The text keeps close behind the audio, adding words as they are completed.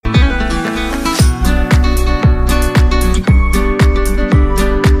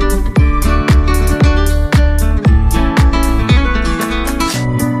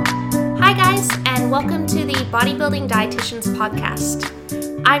Sessions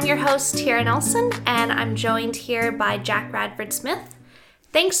podcast. I'm your host, Tiara Nelson, and I'm joined here by Jack Radford Smith.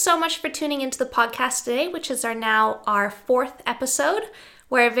 Thanks so much for tuning into the podcast today, which is our fourth episode.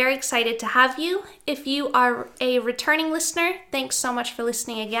 We're very excited to have you. If you are a returning listener, thanks so much for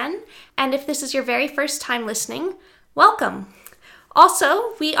listening again. And if this is your very first time listening, welcome.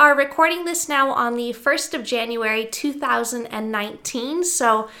 Also, we are recording this now on the 1st of January 2019,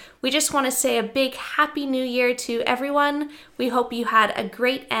 so we just want to say a big Happy New Year to everyone. We hope you had a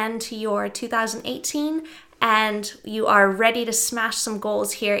great end to your 2018 and you are ready to smash some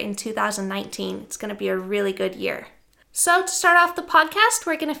goals here in 2019. It's going to be a really good year. So to start off the podcast,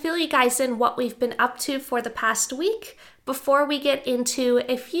 we're going to fill you guys in what we've been up to for the past week before we get into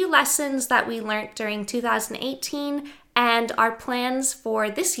a few lessons that we learned during 2018 and our plans for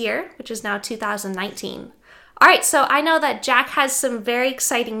this year, which is now 2019. All right, so I know that Jack has some very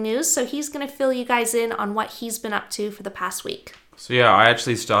exciting news, so he's going to fill you guys in on what he's been up to for the past week. So yeah, I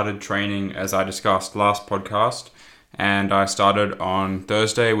actually started training as I discussed last podcast, and I started on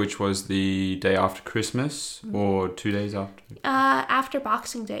Thursday, which was the day after Christmas, or 2 days after? After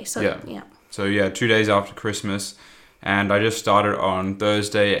Boxing Day, so yeah. So yeah, 2 days after Christmas. And I just started on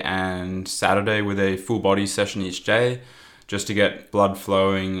Thursday and Saturday with a full body session each day just to get blood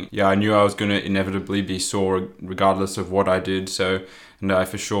flowing. Yeah, I knew I was going to inevitably be sore regardless of what I did. And I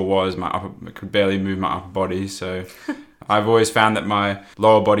for sure was. I could barely move my upper body. So I've always found that my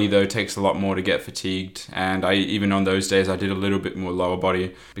lower body, though, takes a lot more to get fatigued. And even on those days, I did a little bit more lower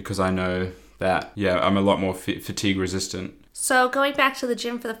body because I know that, I'm a lot more fatigue resistant. So going back to the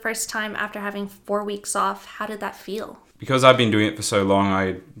gym for the first time after having 4 weeks off, how did that feel? Because I've been doing it for so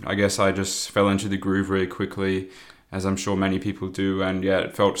long, I guess I just fell into the groove really quickly, as I'm sure many people do. And yeah,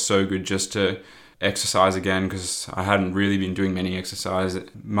 it felt so good just to exercise again because I hadn't really been doing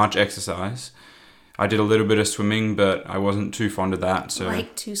much exercise. I did a little bit of swimming, but I wasn't too fond of that. So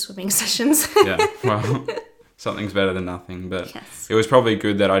like 2 swimming sessions. Yeah, well, something's better than nothing. But yes. It was probably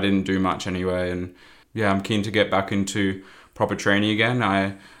good that I didn't do much anyway. And yeah, I'm keen to get back into proper training again.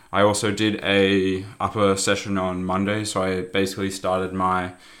 I also did a upper session on Monday, so I basically started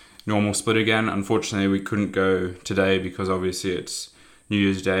my normal split again. Unfortunately, we couldn't go today because obviously it's New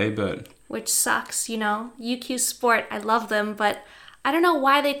Year's Day, which sucks, UQ Sport, I love them, but I don't know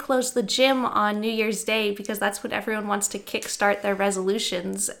why they closed the gym on New Year's Day because that's when everyone wants to kickstart their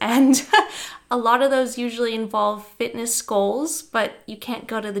resolutions. And a lot of those usually involve fitness goals, but you can't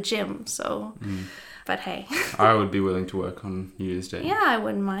go to the gym, so... But hey. I would be willing to work on New Year's Day. Yeah, I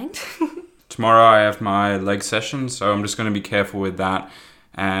wouldn't mind. Tomorrow I have my leg session, so I'm just going to be careful with that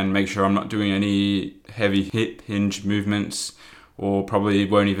and make sure I'm not doing any heavy hip hinge movements, or probably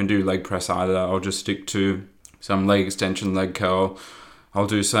won't even do leg press either. I'll just stick to some leg extension, leg curl. I'll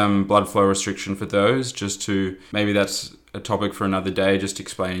do some blood flow restriction for those, maybe that's a topic for another day, just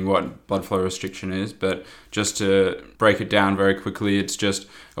explaining what blood flow restriction is. But just to break it down very quickly, it's just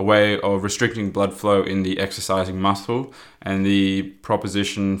a way of restricting blood flow in the exercising muscle. And the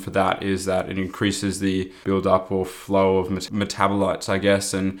proposition for that is that it increases the build-up or flow of metabolites, I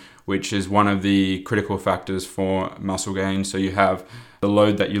guess, and which is one of the critical factors for muscle gain. So you have the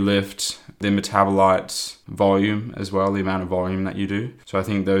load that you lift, the metabolites, volume as well, the amount of volume that you do. So I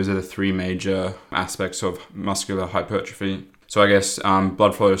think those are the 3 major aspects of muscular hypertrophy. So I guess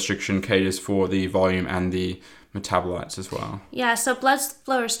blood flow restriction caters for the volume and the metabolites as well. Yeah, so blood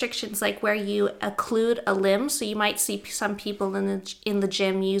flow restrictions like where you occlude a limb. So you might see some people in the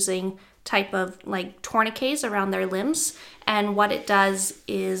gym using type of like tourniquets around their limbs. And what it does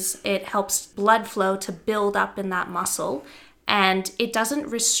is it helps blood flow to build up in that muscle. And it doesn't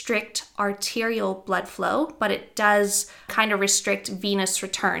restrict arterial blood flow, but it does kind of restrict venous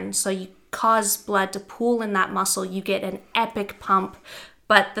return. So you cause blood to pool in that muscle, you get an epic pump.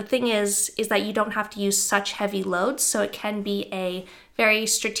 But the thing is that you don't have to use such heavy loads, so it can be a very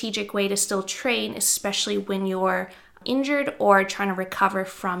strategic way to still train, especially when you're injured or trying to recover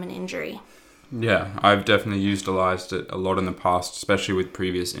from an injury. Yeah, I've definitely utilized it a lot in the past, especially with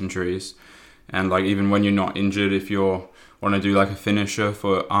previous injuries. And like even when you're not injured, if you want to do like a finisher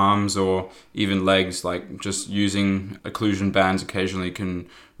for arms or even legs, like just using occlusion bands occasionally can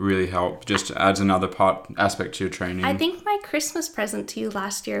really help. Just adds another aspect to your training. I think my Christmas present to you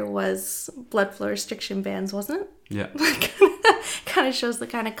last year was blood flow restriction bands, wasn't it? Yeah. Kind of shows the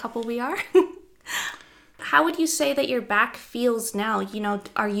kind of couple we are. How would you say that your back feels now?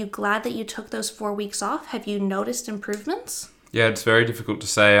 Are you glad that you took those 4 weeks off? Have you noticed improvements? Yeah, it's very difficult to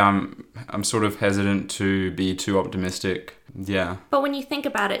say. I'm sort of hesitant to be too optimistic. Yeah. But when you think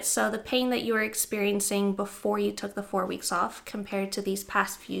about it, so the pain that you were experiencing before you took the 4 weeks off compared to these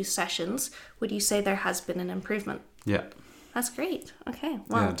past few sessions, would you say there has been an improvement? Yeah. That's great. Okay.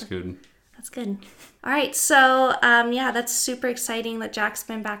 Well, Yeah, it's good. That's good. All right. So, that's super exciting that Jack's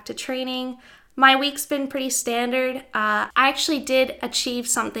been back to training. My week's been pretty standard. I actually did achieve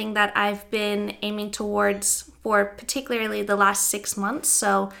something that I've been aiming towards for particularly the last 6 months.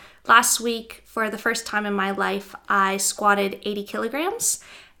 So last week, for the first time in my life, I squatted 80 kilograms,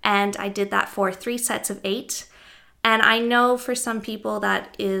 and I did that for 3 sets of 8. And I know for some people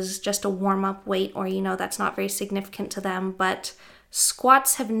that is just a warm-up weight, or, that's not very significant to them, but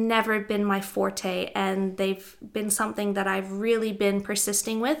squats have never been my forte, and they've been something that I've really been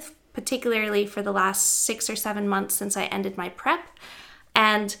persisting with, particularly for the last 6 or 7 months since I ended my prep.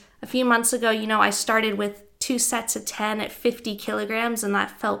 And a few months ago, I started with 2 sets of 10 at 50 kilograms, and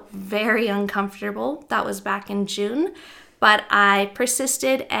that felt very uncomfortable. That was back in June. But I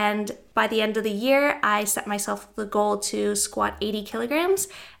persisted, and by the end of the year, I set myself the goal to squat 80 kilograms,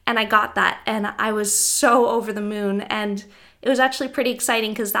 and I got that, and I was so over the moon. And it was actually pretty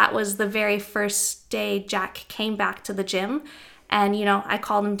exciting because that was the very first day Jack came back to the gym. And, I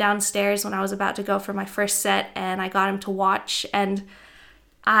called him downstairs when I was about to go for my first set, and I got him to watch. And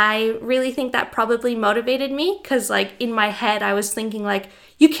I really think that probably motivated me because, in my head, I was thinking,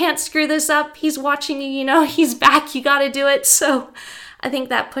 you can't screw this up. He's watching you, he's back. You got to do it. So I think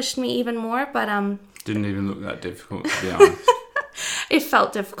that pushed me even more. But didn't even look that difficult, to be honest. It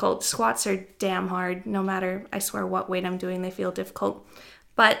felt difficult. Squats are damn hard. No matter, I swear, what weight I'm doing, they feel difficult.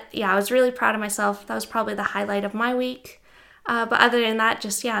 But yeah, I was really proud of myself. That was probably the highlight of my week. But other than that,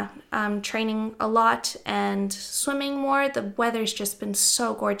 just, training a lot and swimming more. The weather's just been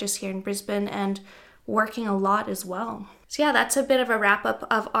so gorgeous here in Brisbane, and working a lot as well. So yeah, that's a bit of a wrap up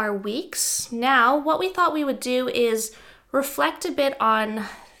of our weeks. Now, what we thought we would do is reflect a bit on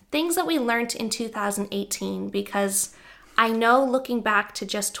things that we learned in 2018, because I know looking back to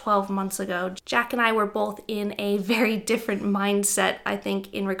just 12 months ago, Jack and I were both in a very different mindset, I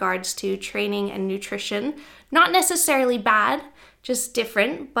think, in regards to training and nutrition. Not necessarily bad, just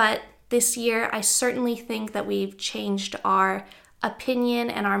different, but this year I certainly think that we've changed our opinion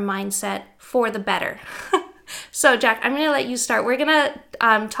and our mindset for the better. So Jack, I'm going to let you start. We're going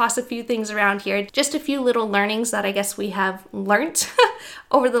to toss a few things around here, just a few little learnings that I guess we have learnt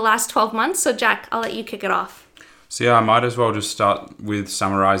over the last 12 months. So Jack, I'll let you kick it off. So yeah, I might as well just start with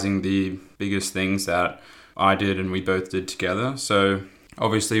summarizing the biggest things that I did and we both did together. So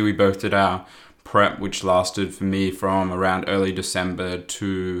obviously we both did our prep, which lasted for me from around early December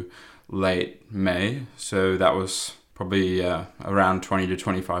to late May. So that was probably around 20 to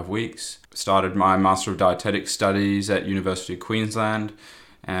 25 weeks. Started my Master of Dietetics studies at University of Queensland.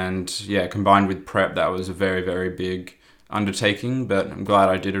 And yeah, combined with prep, that was a very, very big undertaking, but I'm glad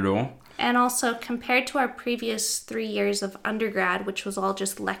I did it all. And also, compared to our previous 3 years of undergrad, which was all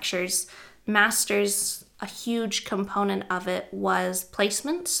just lectures, master's, a huge component of it was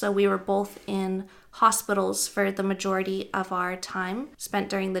placement. So we were both in hospitals for the majority of our time spent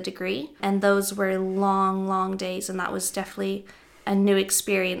during the degree. And those were long, long days. And that was definitely a new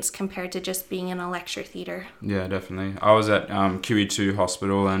experience compared to just being in a lecture theatre. Yeah, definitely. I was at QE2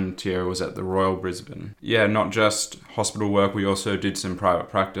 Hospital and Tierra was at the Royal Brisbane. Yeah, not just hospital work, we also did some private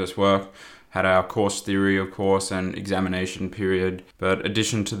practice work, had our course theory, of course, and examination period. But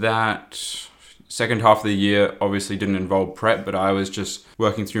addition to that, second half of the year obviously didn't involve prep, but I was just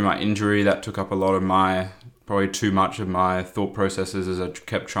working through my injury. That took up a lot of probably too much of my thought processes as I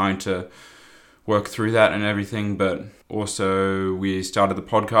kept trying to work through that and everything. But also we started the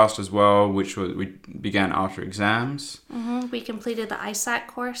podcast as well, which we began after exams. We completed the ISAT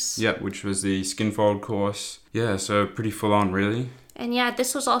course. Yep, which was the Skinfold course. Yeah, so pretty full on, really. And yeah,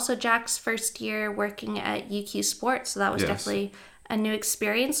 this was also Jack's first year working at UQ Sports, so that was definitely a new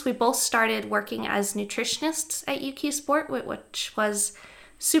experience. We both started working as nutritionists at UQ Sport, which was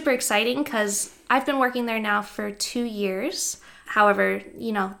super exciting because I've been working there now for 2 years. However,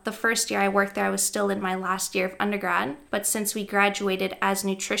 the first year I worked there, I was still in my last year of undergrad. But since we graduated as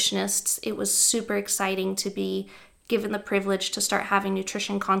nutritionists, it was super exciting to be given the privilege to start having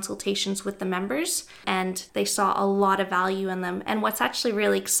nutrition consultations with the members. And they saw a lot of value in them. And what's actually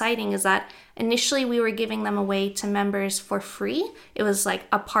really exciting is that initially we were giving them away to members for free. It was like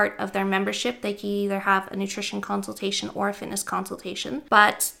a part of their membership. They could either have a nutrition consultation or a fitness consultation.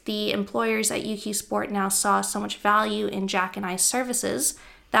 But the employers at UQ Sport now saw so much value in Jack and I's services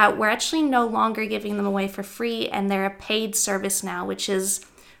that we're actually no longer giving them away for free, and they're a paid service now, which is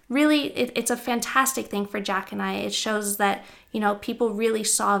really, it's a fantastic thing for Jack and I. It shows that, people really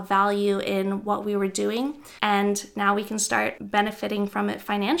saw value in what we were doing. And now we can start benefiting from it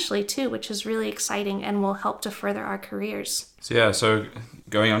financially too, which is really exciting and will help to further our careers. So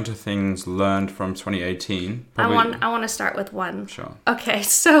going on to things learned from 2018. I want to start with one. Sure. Okay,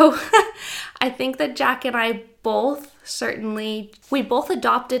 so I think that Jack and I both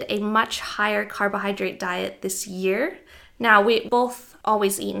adopted a much higher carbohydrate diet this year. Now, we both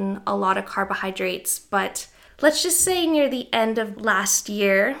always eaten a lot of carbohydrates, but let's just say near the end of last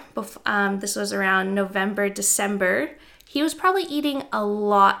year, this was around November, December, he was probably eating a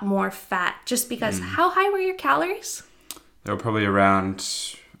lot more fat just because how high were your calories? They were probably around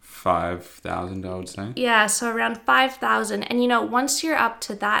 5,000, I would say. Yeah, so around 5,000. And once you're up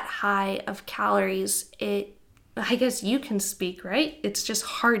to that high of calories, I guess you can speak, right? It's just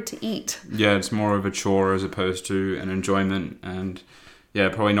hard to eat. Yeah, it's more of a chore as opposed to an enjoyment. And yeah,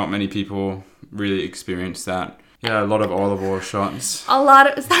 probably not many people really experience that. Yeah, a lot of olive oil shots.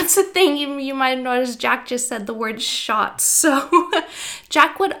 That's the thing. You might have noticed Jack just said the word shots. So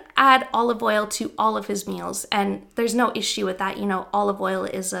Jack would add olive oil to all of his meals. And there's no issue with that. Olive oil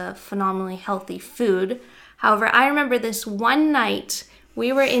is a phenomenally healthy food. However, I remember this one night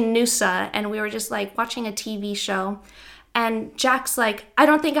we were in Noosa and we were just like watching a TV show. And Jack's like, I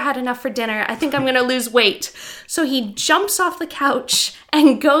don't think I had enough for dinner. I think I'm going to lose weight. So he jumps off the couch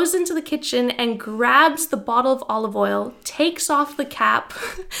and goes into the kitchen and grabs the bottle of olive oil, takes off the cap,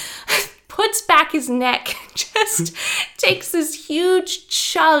 puts back his neck, just takes this huge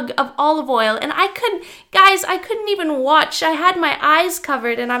chug of olive oil. And I couldn't even watch. I had my eyes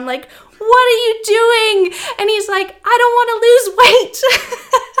covered and I'm like, what are you doing? And he's like, I don't want to lose weight.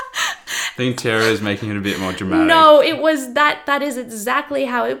 I think Tara is making it a bit more dramatic. No, it was that is exactly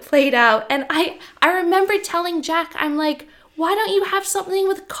how it played out. And I remember telling Jack, I'm like, why don't you have something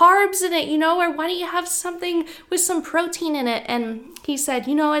with carbs in it, or why don't you have something with some protein in it? And he said,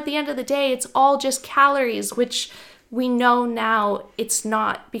 at the end of the day, it's all just calories, which we know now it's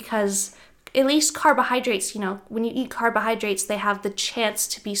not, because at least carbohydrates, when you eat carbohydrates, they have the chance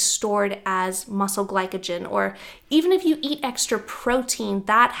to be stored as muscle glycogen. Or even if you eat extra protein,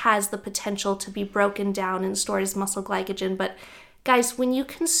 that has the potential to be broken down and stored as muscle glycogen. But guys, when you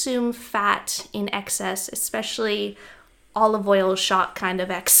consume fat in excess, especially olive oil shot kind of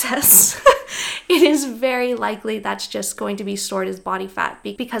excess, it is very likely that's just going to be stored as body fat,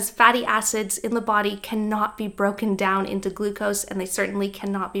 because fatty acids in the body cannot be broken down into glucose, and they certainly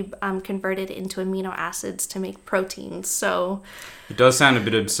cannot be converted into amino acids to make proteins. So it does sound a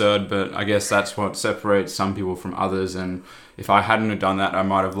bit absurd, but I guess that's what separates some people from others. And if I hadn't have done that, I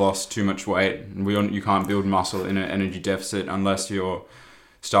might have lost too much weight. And you can't build muscle in an energy deficit unless you're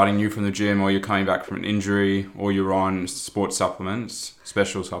starting new from the gym, or you're coming back from an injury, or you're on sports supplements,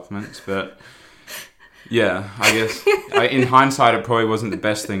 special supplements. But yeah, I guess in hindsight, it probably wasn't the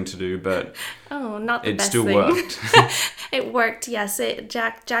best thing to do, but it still worked. It worked, yes.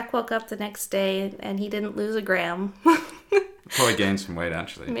 Jack woke up the next day and he didn't lose a gram. Probably gained some weight,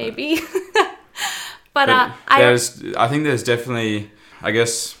 actually. Maybe. But I think there's definitely, I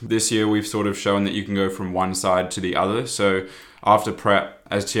guess this year we've sort of shown that you can go from one side to the other. So after prep,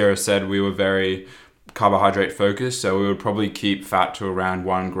 as Tiara said, we were very carbohydrate focused, so we would probably keep fat to around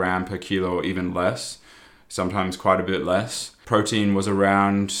 1 gram per kilo or even less, sometimes quite a bit less. Protein was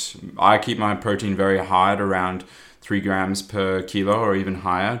I keep my protein very high at around 3 grams per kilo or even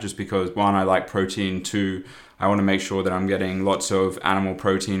higher, just because, one, I like protein, two, I want to make sure that I'm getting lots of animal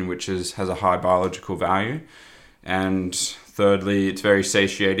protein, which has a high biological value. And thirdly, it's very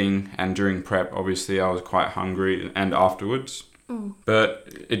satiating, and during prep, obviously, I was quite hungry and afterwards. But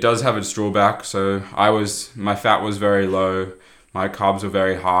it does have its drawback. So my fat was very low, my carbs were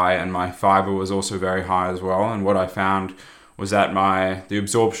very high, and my fiber was also very high as well. And what I found was that the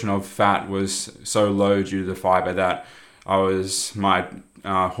absorption of fat was so low due to the fiber that my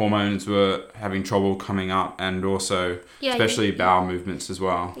hormones were having trouble coming up, and also especially bowel movements as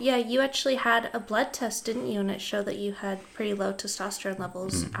well. Yeah, you actually had a blood test, didn't you? And it showed that you had pretty low testosterone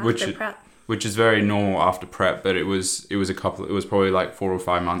levels after prep. Which is very normal after prep, but it was probably like 4 or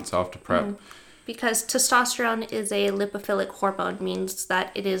 5 months after prep. Because testosterone is a lipophilic hormone, means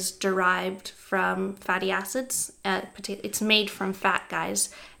that it is derived from fatty acids. It's made from fat, guys.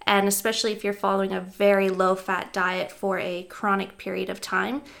 And especially if you're following a very low-fat diet for a chronic period of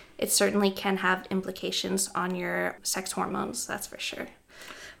time, it certainly can have implications on your sex hormones, that's for sure.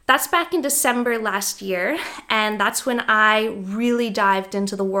 That's back in December last year, and that's when I really dived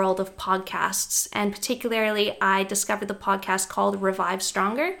into the world of podcasts. And particularly, I discovered the podcast called Revive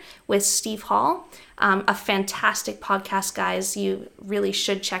Stronger with Steve Hall. A fantastic podcast, guys. You really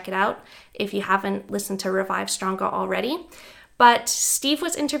should check it out if you haven't listened to Revive Stronger already. But Steve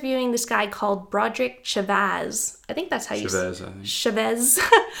was interviewing this guy called Broderick Chavez. I think that's how you say it. Chavez.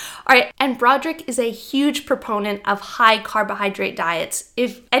 All right. And Broderick is a huge proponent of high carbohydrate diets.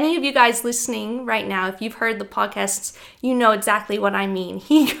 If any of you guys listening right now, if you've heard the podcasts, you know exactly what I mean.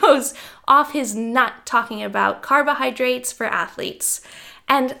 He goes off his nut talking about carbohydrates for athletes.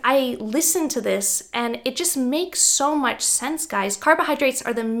 And I listened to this and it just makes so much sense, guys. Carbohydrates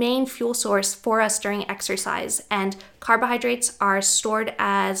are the main fuel source for us during exercise, and carbohydrates are stored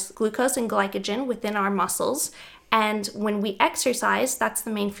as glucose and glycogen within our muscles. And when we exercise, that's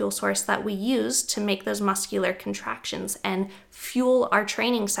the main fuel source that we use to make those muscular contractions and fuel our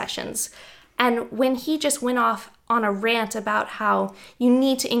training sessions. And when he just went off on a rant about how you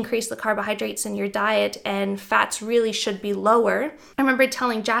need to increase the carbohydrates in your diet and fats really should be lower, I remember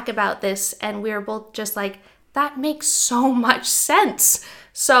telling Jack about this and we were both just like, that makes so much sense.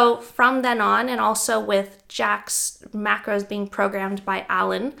 So from then on, and also with Jack's macros being programmed by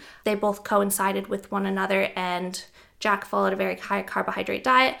Alan, they both coincided with one another, and Jack followed a very high carbohydrate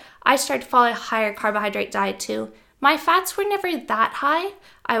diet. I started to follow a higher carbohydrate diet too. My fats were never that high.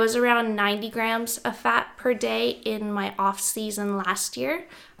 I was around 90 grams of fat per day in my off season last year,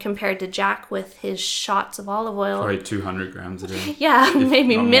 compared to Jack with his shots of olive oil. Probably 200 grams a day. Yeah,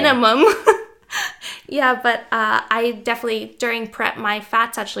 maybe minimum. Yeah, but I definitely, during prep, my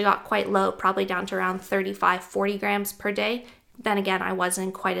fats actually got quite low, probably down to around 35, 40 grams per day. Then again, I was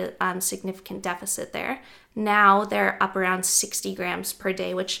in quite a significant deficit there. Now they're up around 60 grams per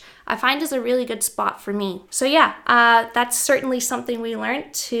day, which I find is a really good spot for me. So yeah, that's certainly something we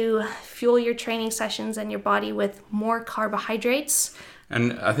learned, to fuel your training sessions and your body with more carbohydrates.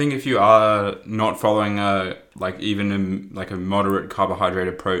 And I think if you are not following a moderate carbohydrate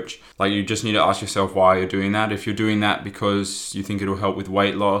approach, like, you just need to ask yourself why you're doing that. If you're doing that because you think it'll help with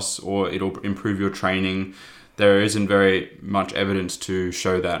weight loss or it'll improve your training, there isn't very much evidence to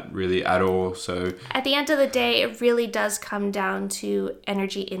show that really at all. So at the end of the day, it really does come down to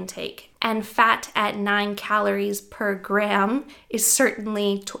energy intake. And fat at 9 calories per gram is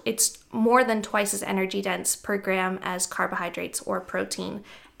certainly, it's more than twice as energy dense per gram as carbohydrates or protein.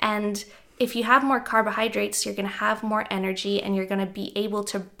 And if you have more carbohydrates, you're going to have more energy and you're going to be able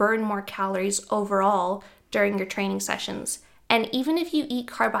to burn more calories overall during your training sessions. And even if you eat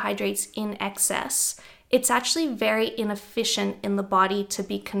carbohydrates in excess, it's actually very inefficient in the body to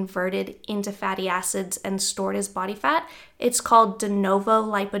be converted into fatty acids and stored as body fat. It's called de novo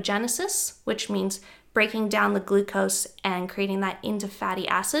lipogenesis, which means breaking down the glucose and creating that into fatty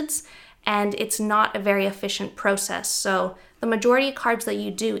acids. And it's not a very efficient process. So the majority of carbs that you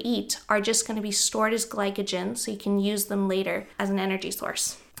do eat are just going to be stored as glycogen, so you can use them later as an energy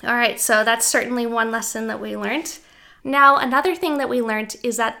source. All right, so that's certainly one lesson that we learned. Now, another thing that we learned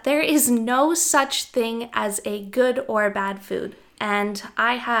is that there is no such thing as a good or a bad food. And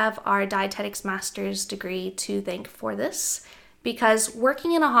I have our dietetics master's degree to thank for this, because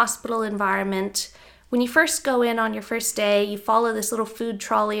working in a hospital environment, when you first go in on your first day, you follow this little food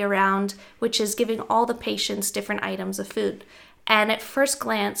trolley around, which is giving all the patients different items of food. And at first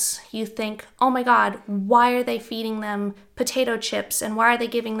glance, you think, oh my God, why are they feeding them potato chips? And why are they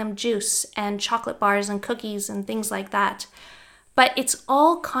giving them juice and chocolate bars and cookies and things like that? But it's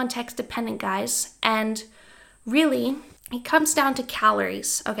all context dependent, guys. And really, it comes down to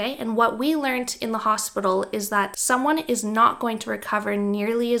calories, okay? And what we learned in the hospital is that someone is not going to recover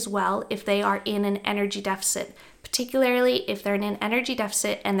nearly as well if they are in an energy deficit, particularly if they're in an energy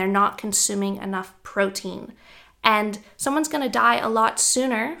deficit and they're not consuming enough protein. And someone's going to die a lot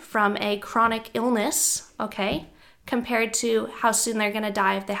sooner from a chronic illness, okay, compared to how soon they're going to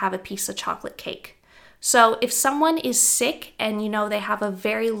die if they have a piece of chocolate cake. So if someone is sick and you know they have a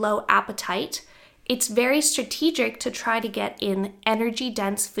very low appetite, it's very strategic to try to get in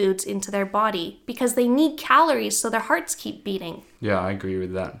energy-dense foods into their body because they need calories so their hearts keep beating. Yeah, I agree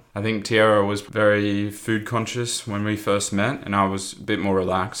with that. I think Tiara was very food conscious when we first met, and I was a bit more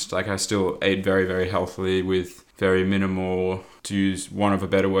relaxed. Like, I still ate very, very healthily with very minimal, to use one of a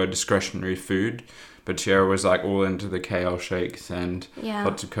better word, discretionary food. But Tiara was like all into the kale shakes and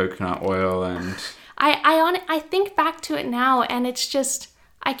lots of coconut oil. And I think back to it now and it's just,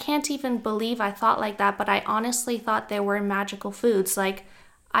 I can't even believe I thought like that, but I honestly thought they were magical foods. Like,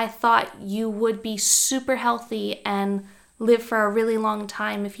 I thought you would be super healthy and live for a really long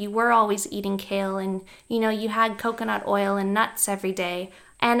time if you were always eating kale and, you know, you had coconut oil and nuts every day.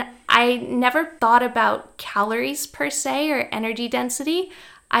 And I never thought about calories per se or energy density.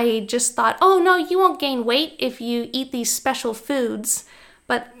 I just thought, oh no, you won't gain weight if you eat these special foods.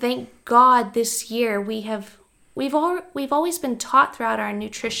 But thank God this year we've always been taught throughout our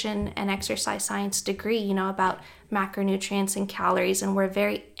nutrition and exercise science degree, about macronutrients and calories, and we're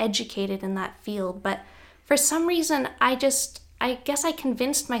very educated in that field. But for some reason, I guess I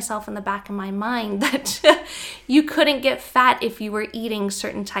convinced myself in the back of my mind that you couldn't get fat if you were eating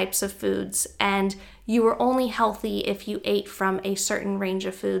certain types of foods, and you were only healthy if you ate from a certain range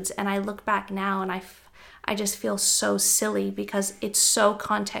of foods. And I look back now and I just feel so silly because it's so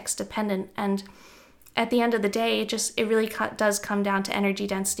context dependent. And at the end of the day, it really does come down to energy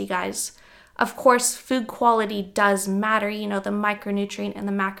density, guys. Of course, food quality does matter, the micronutrient and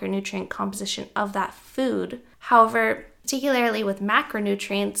the macronutrient composition of that food. However, particularly with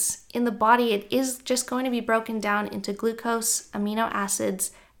macronutrients, in the body, it is just going to be broken down into glucose, amino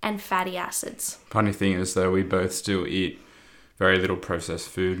acids, and fatty acids. Funny thing is, though, we both still eat very little processed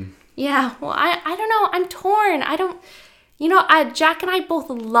food. Yeah, well, I don't know. I'm torn. Jack and I both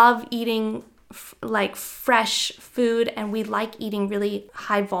love eating fresh food, and we like eating really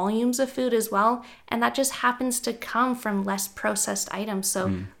high volumes of food as well, and that just happens to come from less processed items.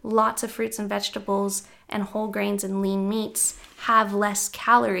 So lots of fruits and vegetables and whole grains and lean meats have less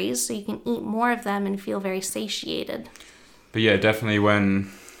calories, so you can eat more of them and feel very satiated. But yeah, definitely when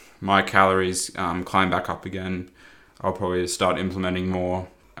my calories climb back up again, I'll probably start implementing more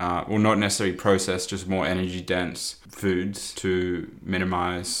not necessarily processed, just more energy dense foods to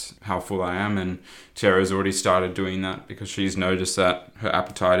minimize how full I am. And Tiara's already started doing that because she's noticed that her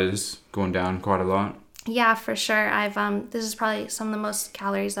appetite has gone down quite a lot. Yeah, for sure. This is probably some of the most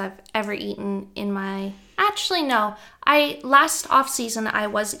calories I've ever eaten in my... Actually, no. Last off season, I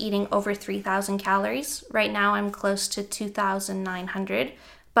was eating over 3,000 calories. Right now, I'm close to 2,900.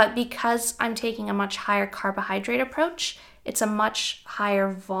 But because I'm taking a much higher carbohydrate approach, it's a much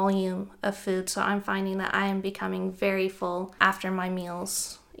higher volume of food. So I'm finding that I am becoming very full after my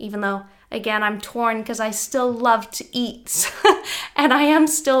meals. Even though, again, I'm torn because I still love to eat. And I am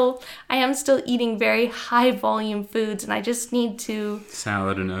still eating very high volume foods, and I just need to...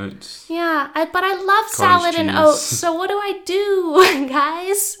 Salad and oats. Yeah, but I love salad and oats. So what do I do,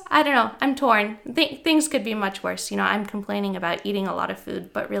 guys? I don't know. I'm torn. Things could be much worse. I'm complaining about eating a lot of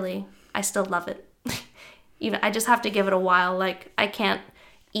food, but really, I still love it. I just have to give it a while. I can't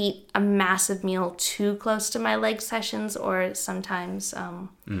eat a massive meal too close to my leg sessions, or sometimes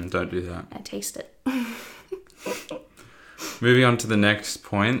don't do that. I taste it. Moving on to the next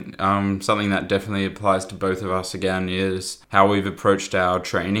point, something that definitely applies to both of us again is how we've approached our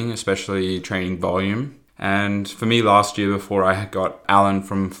training, especially training volume. And for me last year, before I got Alan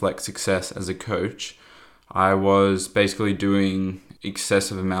from Flex Success as a coach, I was basically doing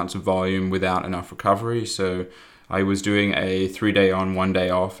excessive amounts of volume without enough recovery. So I was doing a 3-day on, 1 day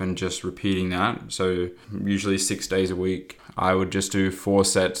off and just repeating that. So usually 6 days a week. I would just do 4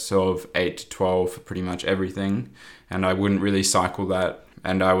 sets of 8 to 12 for pretty much everything. And I wouldn't really cycle that.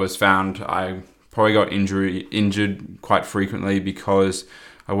 And I probably got injured quite frequently because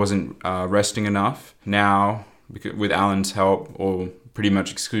I wasn't resting enough. Now, with Alan's help, or pretty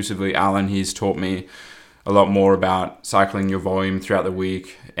much exclusively Alan, he's taught me a lot more about cycling your volume throughout the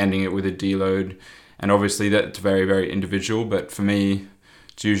week, ending it with a deload. And obviously that's very, very individual. But for me,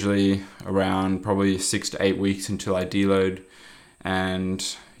 it's usually around probably 6 to 8 weeks until I deload. And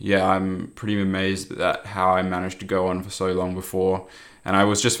yeah, I'm pretty amazed at how I managed to go on for so long before. And I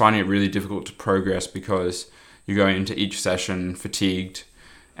was just finding it really difficult to progress because you're going into each session fatigued.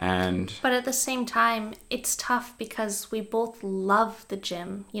 But at the same time, it's tough because we both love the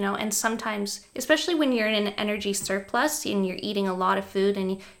gym, and sometimes, especially when you're in an energy surplus and you're eating a lot of food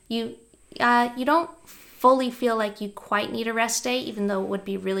and you don't fully feel like you quite need a rest day, even though it would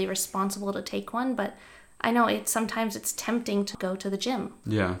be really responsible to take one. But I know sometimes it's tempting to go to the gym.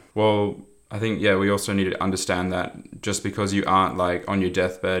 Yeah. Well, I think, we also need to understand that just because you aren't on your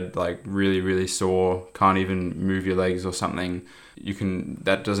deathbed, really, really sore, can't even move your legs or something, you can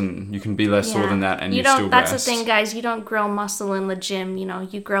be less sore than that and you still rest. That's the thing, guys. You don't grow muscle in the gym.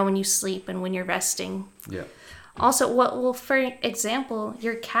 You grow when you sleep and when you're resting. Yeah. Also, for example,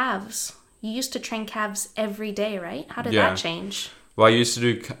 your calves. You used to train calves every day, right? How did that change? Well, I used to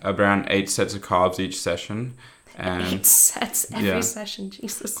do around 8 sets of calves each session. And 8 sets every session,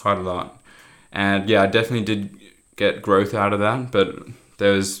 Jesus. Quite a lot. And I definitely did get growth out of that, but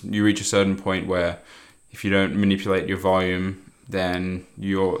you reach a certain point where if you don't manipulate your volume, then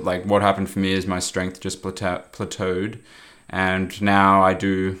what happened for me is my strength just plateaued, And now I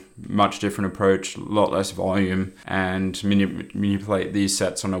do much different approach, a lot less volume, and manipulate these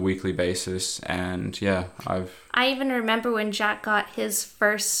sets on a weekly basis. And yeah, I even remember when Jack got his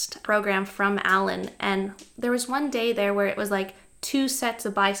first program from Alan, and there was one day there where it was like 2 sets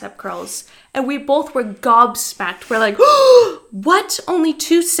of bicep curls, and we both were gobsmacked. We're like, oh, what? Only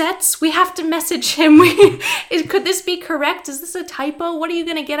 2 sets? We have to message him. Could this be correct? Is this a typo? What are you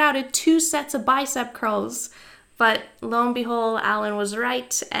going to get out of 2 sets of bicep curls? But lo and behold, Alan was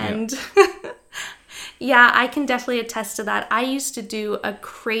right. And yeah, I can definitely attest to that. I used to do a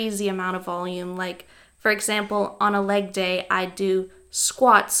crazy amount of volume. Like, for example, on a leg day, I'd do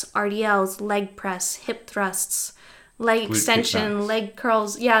squats, RDLs, leg press, hip thrusts, leg extension, leg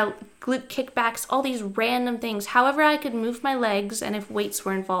curls, glute kickbacks, all these random things. However I could move my legs and if weights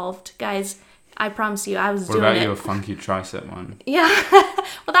were involved. Guys, I promise you, I was doing it. What about your funky tricep one? Yeah.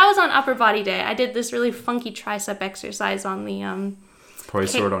 Well, that was on upper body day. I did this really funky tricep exercise on the probably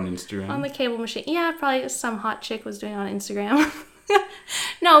saw it on Instagram. On the cable machine. Yeah, probably some hot chick was doing it on Instagram.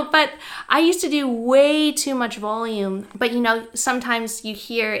 No, but I used to do way too much volume. But sometimes you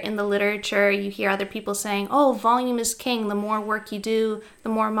hear in the literature, you hear other people saying, oh, volume is king. The more work you do, the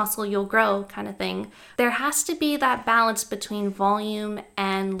more muscle you'll grow, kind of thing. There has to be that balance between volume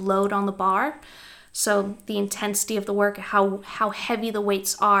and load on the bar. So the intensity of the work, how heavy the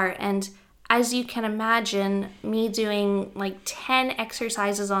weights are. And as you can imagine, me doing like 10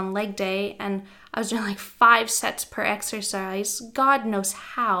 exercises on leg day, and I was doing like 5 sets per exercise, God knows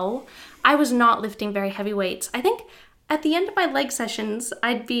how, I was not lifting very heavy weights. I think at the end of my leg sessions,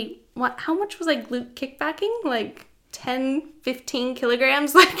 I'd be, how much was I glute kickbacking? Like 10, 15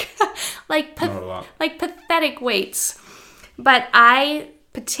 kilograms? Like pathetic weights. But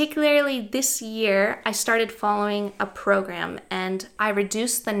particularly this year, I started following a program and I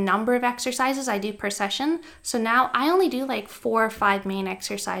reduced the number of exercises I do per session. So now I only do like 4 or 5 main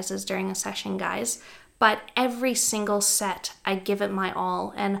exercises during a session, guys. But every single set, I give it my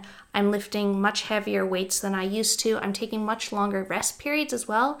all. And I'm lifting much heavier weights than I used to. I'm taking much longer rest periods as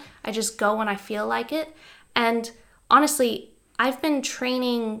well. I just go when I feel like it. And honestly, I've been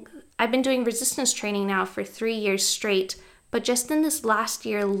doing resistance training now for 3 years straight. But just in this last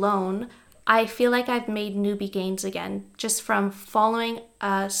year alone, I feel like I've made newbie gains again, just from following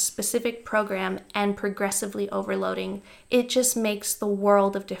a specific program and progressively overloading. It just makes the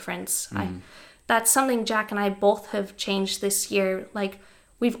world of difference. That's something Jack and I both have changed this year. Like,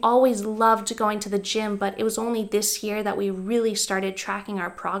 we've always loved going to the gym, but it was only this year that we really started tracking our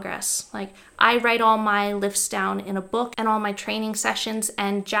progress. Like, I write all my lifts down in a book and all my training sessions,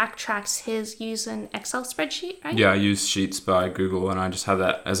 and Jack tracks his using an Excel spreadsheet, right? Yeah, I use Sheets by Google, and I just have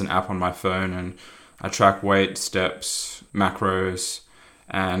that as an app on my phone, and I track weight, steps, macros,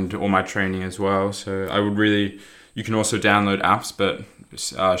 and all my training as well. So you can also download apps, but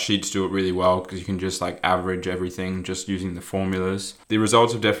Sheets do it really well because you can just like average everything just using the formulas. The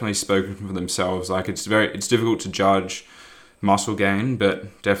results have definitely spoken for themselves. Like, it's difficult to judge muscle gain,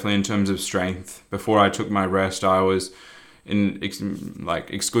 but definitely in terms of strength. Before I took my rest, I was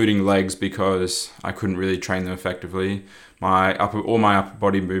excluding legs because I couldn't really train them effectively. All my upper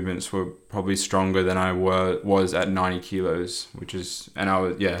body movements were probably stronger than I was at 90 kilos, and I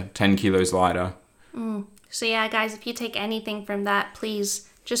was 10 kilos lighter. So yeah, guys, if you take anything from that, please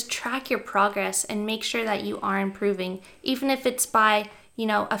just track your progress and make sure that you are improving, even if it's by,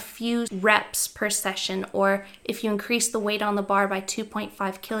 a few reps per session, or if you increase the weight on the bar by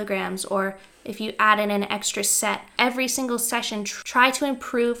 2.5 kilograms, or if you add in an extra set. Every single session, try to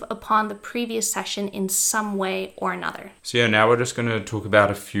improve upon the previous session in some way or another. So yeah, now we're just going to talk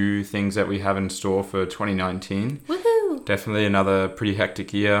about a few things that we have in store for 2019. Woohoo! Definitely another pretty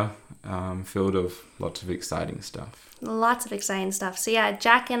hectic year, filled of lots of exciting stuff. Lots of exciting stuff. So yeah,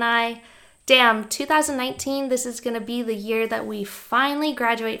 Jack and I, 2019, this is going to be the year that we finally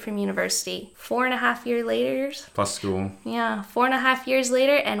graduate from university. 4.5 years later. Plus school. Yeah, 4.5 years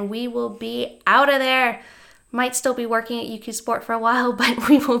later, and we will be out of there. Might still be working at UQ Sport for a while, but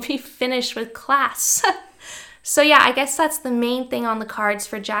we will be finished with class. So yeah, I guess that's the main thing on the cards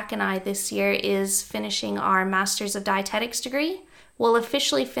for Jack and I this year, is finishing our Masters of Dietetics degree. We'll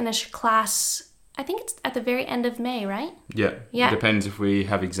officially finish class, I think it's at the very end of May, right? Yeah. It depends if we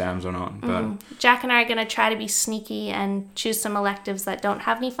have exams or not. But Jack and I are going to try to be sneaky and choose some electives that don't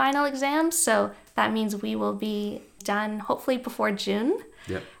have any final exams. So that means we will be done hopefully before June.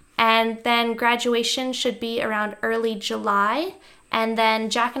 Yeah. And then graduation should be around early July. And then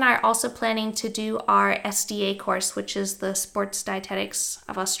Jack and I are also planning to do our SDA course, which is the Sports Dietetics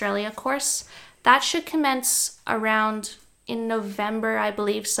of Australia course. That should commence around in November, I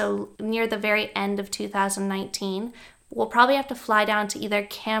believe, so near the very end of 2019. we'll probably have to fly down to either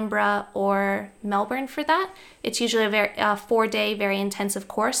Canberra or Melbourne for that. It's usually a 4-day, very intensive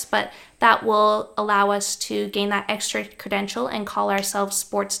course, but that will allow us to gain that extra credential and call ourselves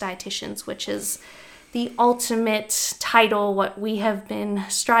sports dietitians, which is the ultimate title, what we have been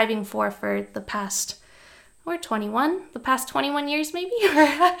striving for the past, the past 21 years maybe,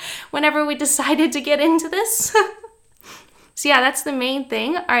 or whenever we decided to get into this. So yeah, that's the main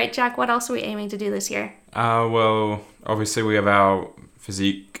thing. All right, Jack, what else are we aiming to do this year? Well, obviously we have our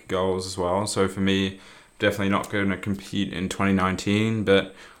physique goals as well. So for me, definitely not going to compete in 2019,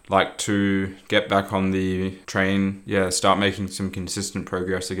 but like to get back on the train, start making some consistent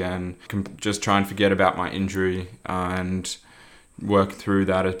progress again. Just try and forget about my injury and work through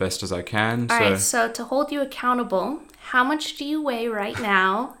that as best as I can. All right, so to hold you accountable, how much do you weigh right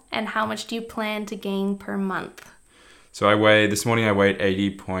now and how much do you plan to gain per month? So this morning I weighed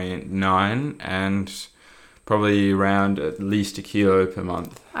 80.9 and probably around at least a kilo per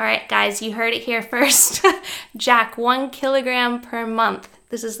month. All right, guys, you heard it here first. Jack, 1 kilogram per month.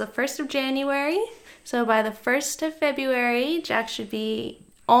 This is the 1st of January. So by the 1st of February, Jack should be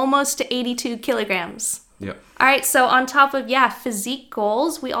almost to 82 kilograms. Yep. All right, so on top of, physique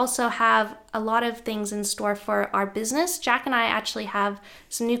goals, we also have a lot of things in store for our business. Jack and I actually have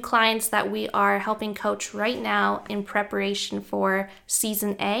some new clients that we are helping coach right now in preparation for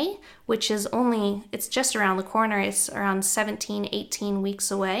season A, which is it's just around the corner. It's around 17, 18 weeks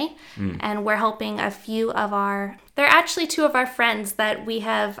away. And we're helping they're actually 2 of our friends that we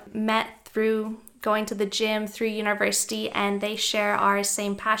have met through going to the gym, through university, and they share our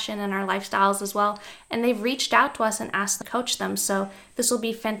same passion and our lifestyles as well. And they've reached out to us and asked to coach them. So this will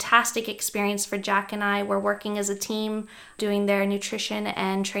be a fantastic experience for Jack and I. We're working as a team, doing their nutrition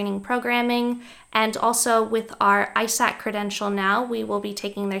and training programming. And also with our ISAC credential now, we will be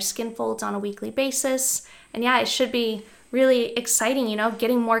taking their skin folds on a weekly basis. And it should be really exciting,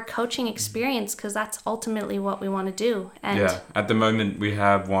 getting more coaching experience, because that's ultimately what we want to do. And at the moment we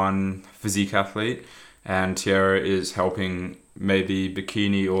have one physique athlete and Tiara is helping maybe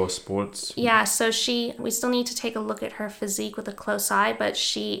bikini or sports. Yeah, so we still need to take a look at her physique with a close eye, but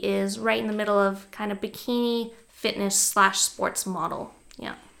she is right in the middle of kind of bikini fitness / sports model.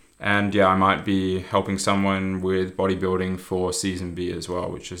 Yeah. And I might be helping someone with bodybuilding for season B as well,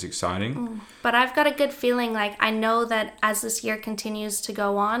 which is exciting. But I've got a good feeling, I know that as this year continues to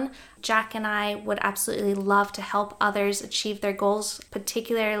go on, Jack and I would absolutely love to help others achieve their goals,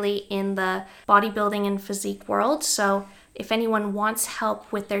 particularly in the bodybuilding and physique world. So if anyone wants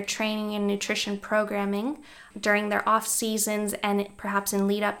help with their training and nutrition programming during their off seasons and perhaps in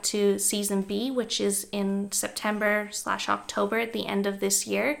lead up to season B, which is in September / October at the end of this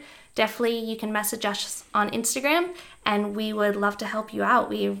year, definitely you can message us on Instagram and we would love to help you out.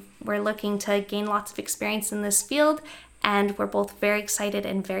 We're looking to gain lots of experience in this field, and we're both very excited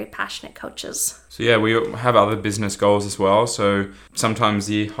and very passionate coaches. So we have other business goals as well. So sometimes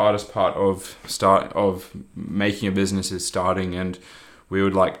the hardest part of making a business is starting, and we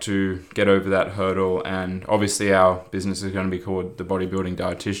would like to get over that hurdle. And obviously our business is going to be called the Bodybuilding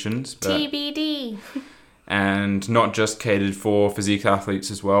Dietitians. TBD. And not just catered for physique athletes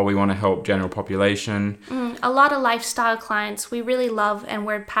as well. We want to help general population. A lot of lifestyle clients we really love, and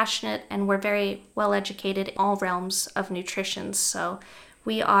we're passionate and we're very well educated in all realms of nutrition. So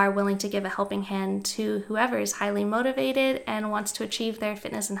we are willing to give a helping hand to whoever is highly motivated and wants to achieve their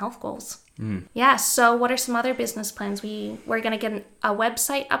fitness and health goals. So what are some other business plans? We're going to get a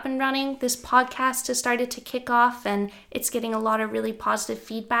website up and running. This podcast has started to kick off, and it's getting a lot of really positive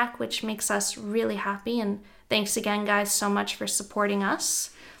feedback, which makes us really happy. And thanks again, guys, so much for supporting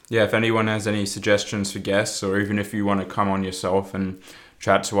us. If anyone has any suggestions for guests, or even if you want to come on yourself and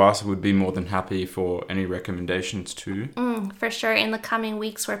chat to us, we'd be more than happy for any recommendations too. For sure. In the coming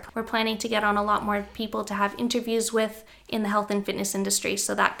weeks, we're planning to get on a lot more people to have interviews with in the health and fitness industry.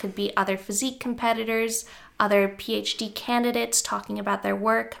 So that could be other physique competitors, other PhD candidates talking about their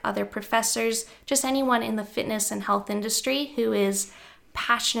work, other professors, just anyone in the fitness and health industry who is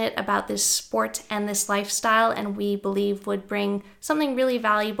passionate about this sport and this lifestyle, and we believe would bring something really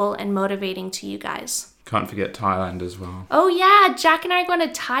valuable and motivating to you guys. Can't forget Thailand as well. Oh yeah, Jack and I are going to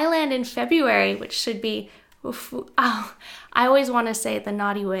Thailand in February, which should be, I always want to say it the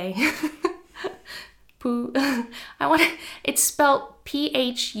naughty way. It's spelled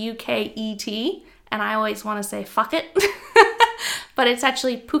Phuket, and I always want to say fuck it, but it's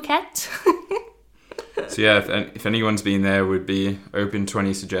actually Phuket. So if anyone's been there, we'd be open to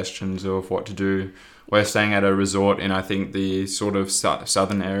any suggestions of what to do We're staying at a resort in, I think, the sort of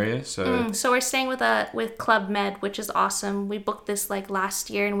southern area. So we're staying with Club Med, which is awesome. We booked this like last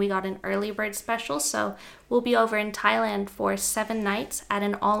year and we got an early bird special. So we'll be over in Thailand for 7 nights at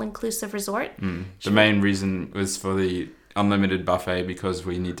an all-inclusive resort. The main reason was for the unlimited buffet because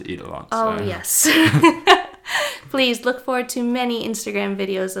we need to eat a lot. Oh, yes. Please look forward to many Instagram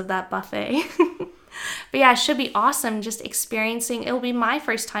videos of that buffet. But yeah, it should be awesome just experiencing. It'll be my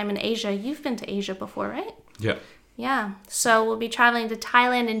first time in Asia. You've been to Asia before, right? Yeah. Yeah. So we'll be traveling to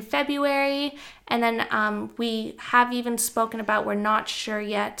Thailand in February. And then we have even spoken about, we're not sure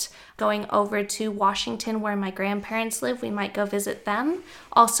yet, going over to Washington where my grandparents live. We might go visit them.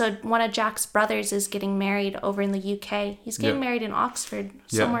 Also, one of Jack's brothers is getting married over in the UK. He's getting married in Oxford,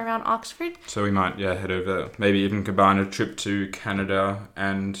 somewhere around Oxford. So we might, head over there. Maybe even combine a trip to Canada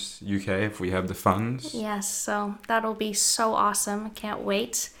and UK if we have the funds. Yes, so that'll be so awesome. I can't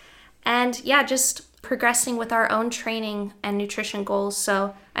wait. And yeah, just progressing with our own training and nutrition goals.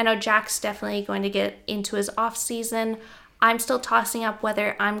 So I know Jack's definitely going to get into his off season. I'm still tossing up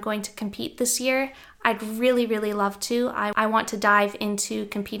whether I'm going to compete this year. I'd really, really love to. I want to dive into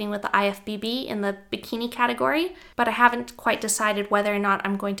competing with the IFBB in the bikini category, but I haven't quite decided whether or not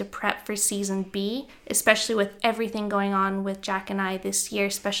I'm going to prep for season B, especially with everything going on with Jack and I this year,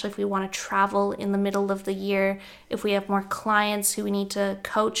 especially if we want to travel in the middle of the year, if we have more clients who we need to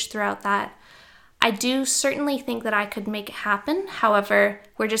coach throughout that. I do certainly think that I could make it happen. However,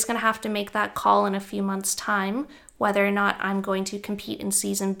 we're just going to have to make that call in a few months' time, whether or not I'm going to compete in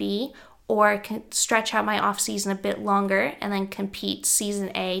season B or can stretch out my off season a bit longer and then compete season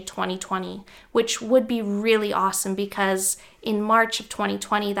A 2020, which would be really awesome because in March of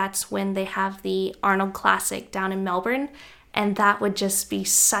 2020, that's when they have the Arnold Classic down in Melbourne. And that would just be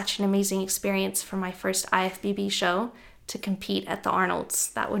such an amazing experience for my first IFBB show. To compete at the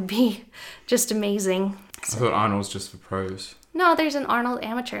Arnold's. That would be just amazing. I thought Arnold's just for pros. No, there's an Arnold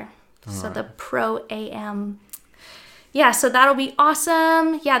Amateur. So the Pro AM. Yeah, so that'll be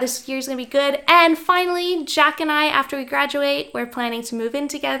awesome. Yeah, this year's gonna be good. And finally, Jack and I, after we graduate, we're planning to move in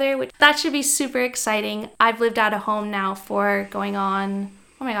together, which that should be super exciting. I've lived out of home now for going on,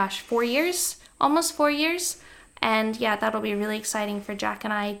 4 years, almost 4 years. And yeah, that'll be really exciting for Jack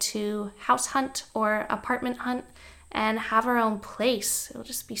and I to house hunt or apartment hunt and have our own place. It'll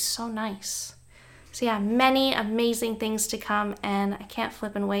just be so nice. So yeah, many amazing things to come, and I can't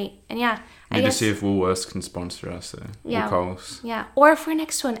flip and wait. And yeah, I need guess, to see if Woolworths can sponsor us there. Yeah, or Coles. Yeah, or if we're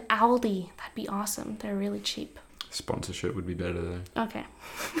next to an Aldi, that'd be awesome. They're really cheap. Sponsorship would be better though. Okay.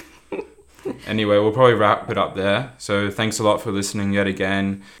 Anyway, we'll probably wrap it up there. So thanks a lot for listening yet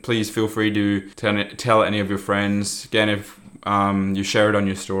again. Please feel free to tell any of your friends. Again, if you share it on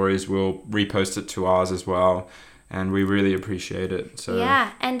your stories, we'll repost it to ours as well. And we really appreciate it. So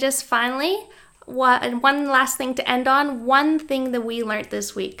yeah, and just finally, one last thing to end on, one thing that we learned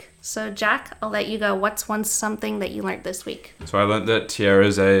this week. So Jack, I'll let you go. What's something that you learned this week? So I learned that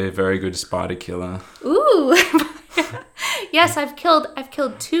Tiara's a very good spider killer. Ooh. Yes, I've killed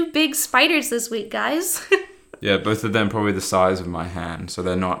 2 big spiders this week, guys. Yeah, both of them probably the size of my hand, so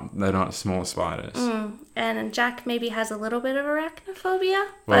they're not small spiders. And Jack maybe has a little bit of arachnophobia.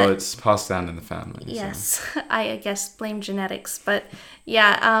 Well, it's passed down in the family. Yes, so. I guess blame genetics. But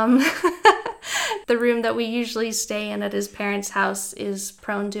yeah, the room that we usually stay in at his parents' house is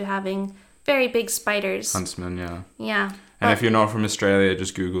prone to having very big spiders. Huntsman, yeah. Yeah. And if you're not from Australia,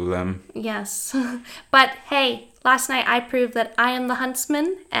 just Google them. Yes. But hey, last night I proved that I am the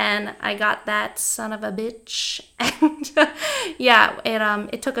huntsman, and I got that son of a bitch. And yeah,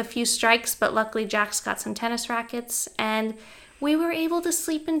 it took a few strikes, but luckily Jack's got some tennis rackets, and we were able to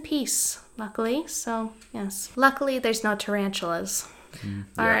sleep in peace, luckily. So yes, luckily there's no tarantulas.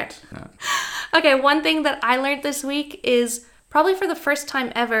 All right. Yeah. Okay, one thing that I learned this week is probably for the first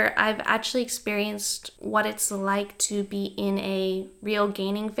time ever, I've actually experienced what it's like to be in a real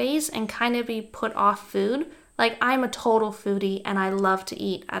gaining phase and kind of be put off food. Like, I'm a total foodie and I love to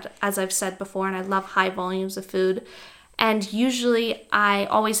eat, as I've said before, and I love high volumes of food. And usually I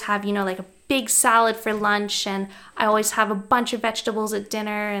always have, like a big salad for lunch, and I always have a bunch of vegetables at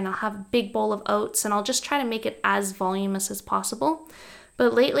dinner, and I'll have a big bowl of oats, and I'll just try to make it as voluminous as possible.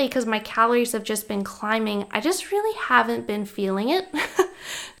 But lately, because my calories have just been climbing, I just really haven't been feeling it.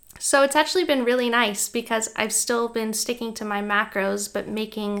 So it's actually been really nice because I've still been sticking to my macros, but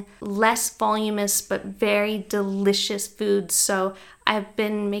making less voluminous but very delicious foods. So I've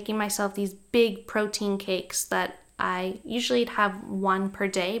been making myself these big protein cakes that I usually have 1 per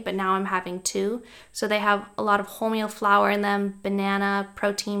day, but now I'm having 2. So they have a lot of wholemeal flour in them, banana,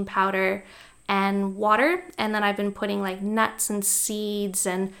 protein powder, and water. And then I've been putting like nuts and seeds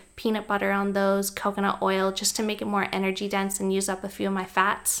and peanut butter on those, coconut oil, just to make it more energy dense and use up a few of my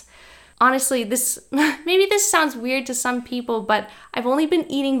fats. Honestly, maybe this sounds weird to some people, but I've only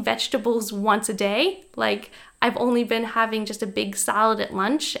been eating vegetables once a day. Like, I've only been having just a big salad at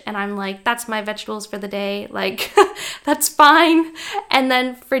lunch, and I'm like, that's my vegetables for the day. Like, that's fine. And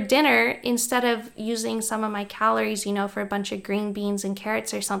then for dinner, instead of using some of my calories, for a bunch of green beans and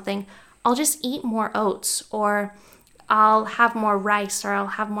carrots or something, I'll just eat more oats, or I'll have more rice, or I'll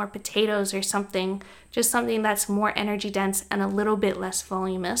have more potatoes or something. Just something that's more energy dense and a little bit less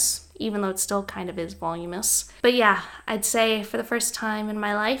voluminous, even though it still kind of is voluminous. But yeah, I'd say for the first time in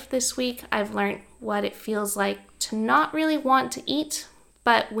my life this week, I've learned what it feels like to not really want to eat.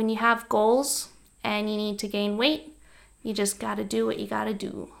 But when you have goals and you need to gain weight, you just gotta do what you gotta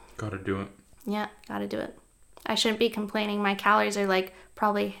do. Gotta do it. Yeah, gotta do it. I shouldn't be complaining. My calories are like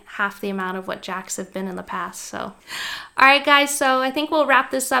probably half the amount of what Jack's have been in the past. So, all right, guys. So I think we'll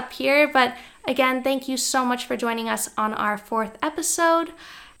wrap this up here. But again, thank you so much for joining us on our 4th episode.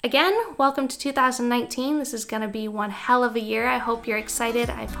 Again, welcome to 2019. This is going to be one hell of a year. I hope you're excited.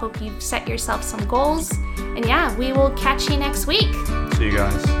 I hope you've set yourself some goals. And yeah, we will catch you next week. See you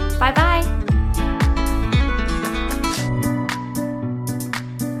guys. Bye-bye.